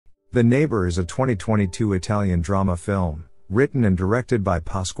The Neighbor is a 2022 Italian drama film, written and directed by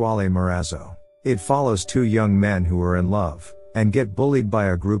Pasquale Marazzo. It follows two young men who are in love, and get bullied by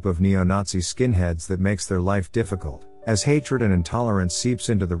a group of neo-Nazi skinheads that makes their life difficult, as hatred and intolerance seeps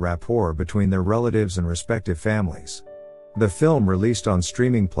into the rapport between their relatives and respective families. The film released on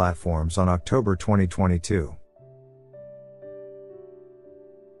streaming platforms on October 2022.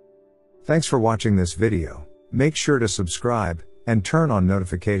 Thanks for watching this video. Make sure to subscribe, and turn on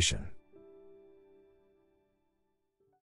notification.